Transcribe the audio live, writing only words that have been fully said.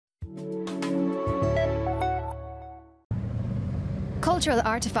Cultural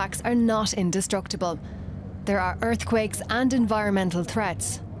artifacts are not indestructible. There are earthquakes and environmental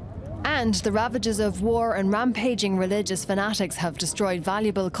threats. And the ravages of war and rampaging religious fanatics have destroyed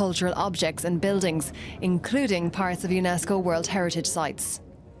valuable cultural objects and buildings, including parts of UNESCO World Heritage Sites.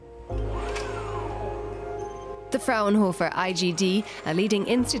 The Fraunhofer IGD, a leading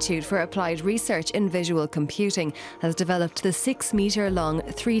institute for applied research in visual computing, has developed the 6-metre-long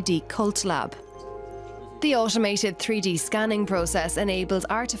 3D Cult Lab. The automated 3D scanning process enables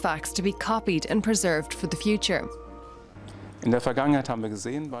artifacts to be copied and preserved for the future.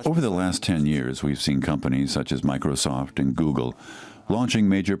 Over the last 10 years, we've seen companies such as Microsoft and Google launching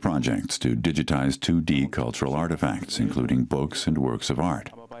major projects to digitize 2D cultural artifacts, including books and works of art.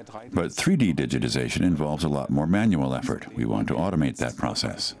 But 3D digitization involves a lot more manual effort. We want to automate that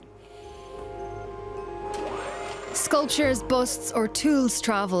process. Sculptures, busts or tools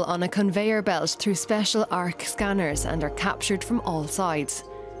travel on a conveyor belt through special arc scanners and are captured from all sides.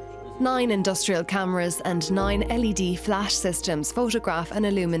 9 industrial cameras and 9 LED flash systems photograph and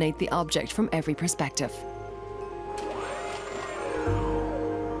illuminate the object from every perspective.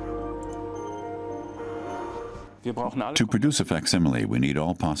 To produce a facsimile, we need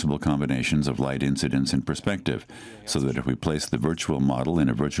all possible combinations of light incidence and perspective, so that if we place the virtual model in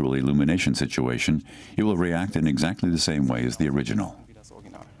a virtual illumination situation, it will react in exactly the same way as the original.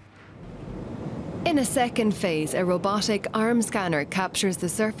 In a second phase, a robotic arm scanner captures the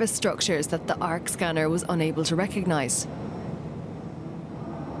surface structures that the arc scanner was unable to recognize.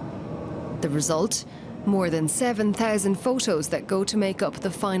 The result? More than 7,000 photos that go to make up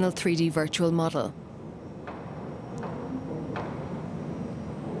the final 3D virtual model.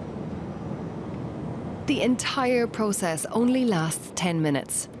 The entire process only lasts 10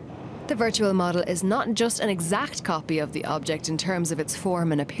 minutes. The virtual model is not just an exact copy of the object in terms of its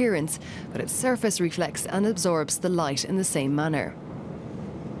form and appearance, but its surface reflects and absorbs the light in the same manner.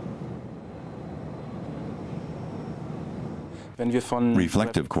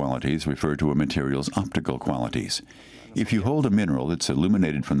 Reflective qualities refer to a material's optical qualities. If you hold a mineral that's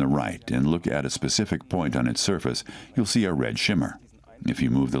illuminated from the right and look at a specific point on its surface, you'll see a red shimmer. If you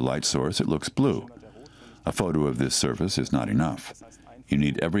move the light source, it looks blue. A photo of this surface is not enough. You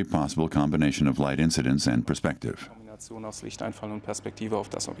need every possible combination of light incidence and perspective.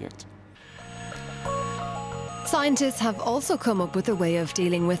 Scientists have also come up with a way of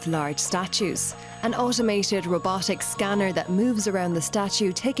dealing with large statues. An automated robotic scanner that moves around the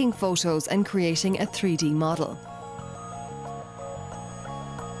statue, taking photos and creating a 3D model.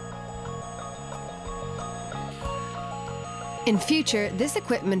 In future, this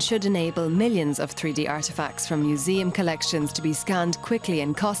equipment should enable millions of 3D artifacts from museum collections to be scanned quickly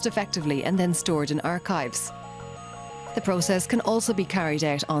and cost-effectively and then stored in archives. The process can also be carried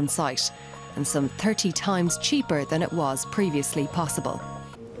out on site, and some 30 times cheaper than it was previously possible.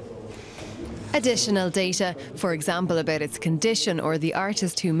 Additional data, for example about its condition or the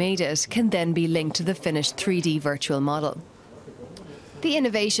artist who made it, can then be linked to the finished 3D virtual model. The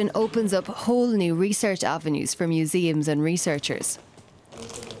innovation opens up whole new research avenues for museums and researchers.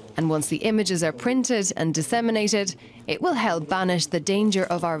 And once the images are printed and disseminated, it will help banish the danger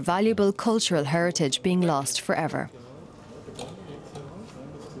of our valuable cultural heritage being lost forever.